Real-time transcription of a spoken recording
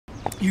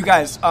You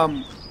guys,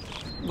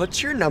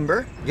 what's your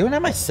number? You don't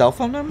have my cell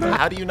phone number?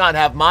 How do you not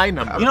have my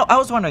number? You know, I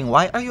was wondering,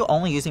 why are you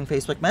only using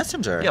Facebook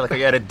Messenger? Yeah, like are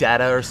you out of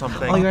data or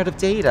something? Oh, you're out of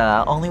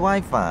data. Only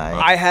Wi-Fi.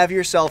 I have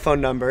your cell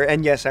phone number,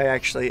 and yes, I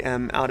actually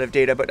am out of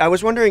data, but I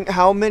was wondering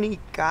how many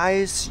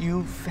guys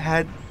you've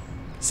had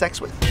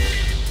sex with.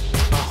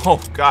 Oh,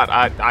 God,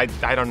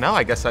 I don't know.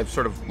 I guess I've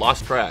sort of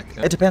lost track.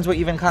 It depends what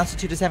you even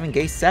constitute as having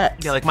gay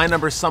sex. Yeah, like my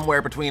number's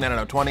somewhere between, I don't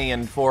know, 20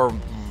 and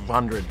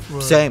 400.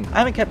 Same. I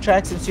haven't kept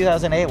track since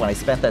 2008 when I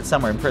spent that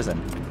summer in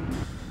prison.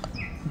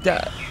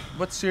 Dad,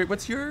 what's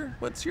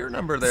your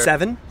number there?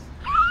 7?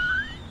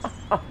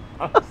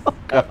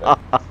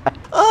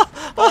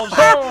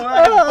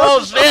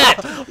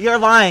 Bullshit! You're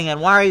lying,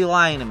 and why are you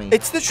lying to me?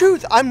 It's the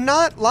truth. I'm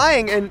not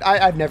lying, and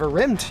I've never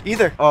rimmed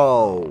either.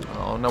 Oh.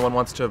 Oh, no one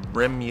wants to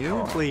rim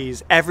you?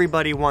 Please,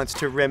 everybody wants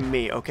to rim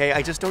me, okay?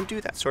 I just don't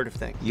do that sort of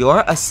thing. You're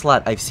a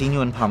slut. I've seen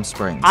you in Palm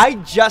Springs. I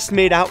just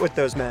made out with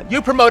those men.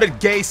 You promoted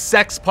gay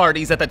sex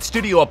parties at that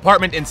studio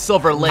apartment in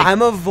Silver Lake.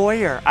 I'm a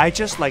voyeur. I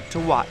just like to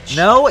watch.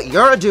 No,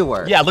 you're a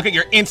doer. Yeah, look at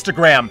your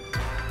Instagram.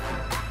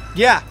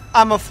 Yeah,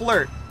 I'm a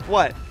flirt.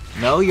 What?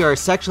 No, you're a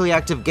sexually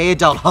active gay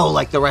adult hoe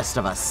like the rest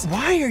of us.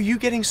 Why are you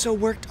getting so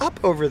worked up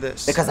over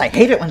this? Because I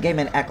hate it when gay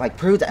men act like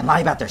prudes and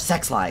lie about their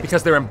sex lives.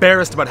 Because they're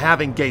embarrassed about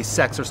having gay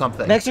sex or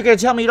something. Next, you're gonna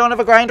tell me you don't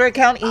have a Grindr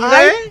account either?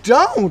 I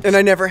don't. And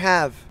I never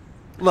have.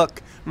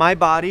 Look, my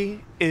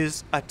body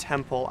is a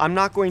temple. I'm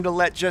not going to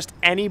let just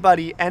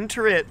anybody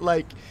enter it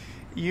like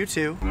you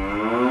two.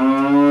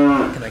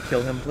 Can I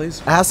kill him,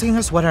 please? Asking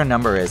us what our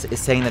number is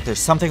saying that there's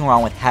something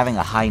wrong with having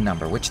a high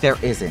number, which there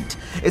isn't.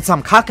 It's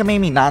some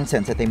cockamamie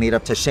nonsense that they made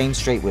up to shame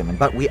straight women,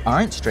 but we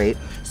aren't straight,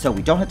 so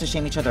we don't have to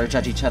shame each other or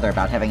judge each other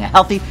about having a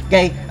healthy,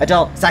 gay,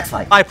 adult sex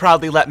life. I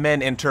proudly let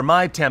men enter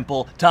my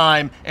temple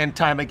time and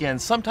time again,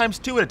 sometimes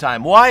 2 at a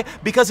time. Why?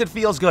 Because it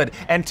feels good,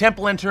 and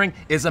temple entering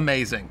is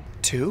amazing.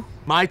 2?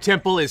 My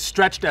temple is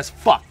stretched as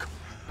fuck.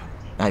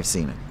 I've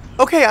seen it.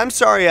 Okay, I'm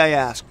sorry I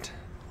asked.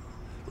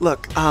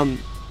 Look,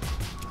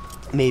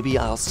 maybe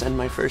I'll send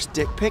my first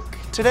dick pic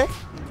today?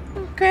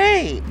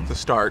 Great. To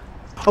start.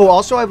 Oh,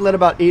 also I've let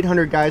about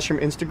 800 guys from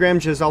Instagram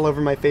jizz all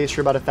over my face for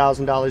about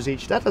 $1,000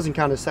 each. That doesn't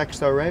count as sex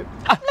though, right?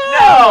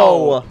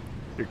 No!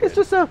 It's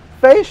just a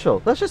facial.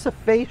 That's just a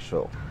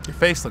facial. Your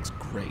face looks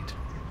great.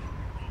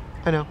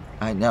 I know.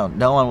 I know.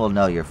 No one will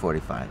know you're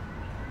 45.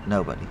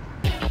 Nobody.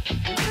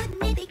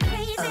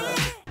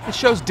 It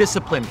shows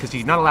discipline because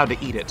you're not allowed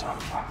to eat it.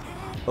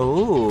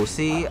 Oh,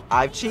 see,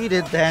 I've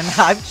cheated then.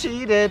 I've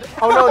cheated.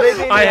 Oh no,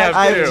 they I have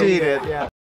I've too. cheated. Yeah.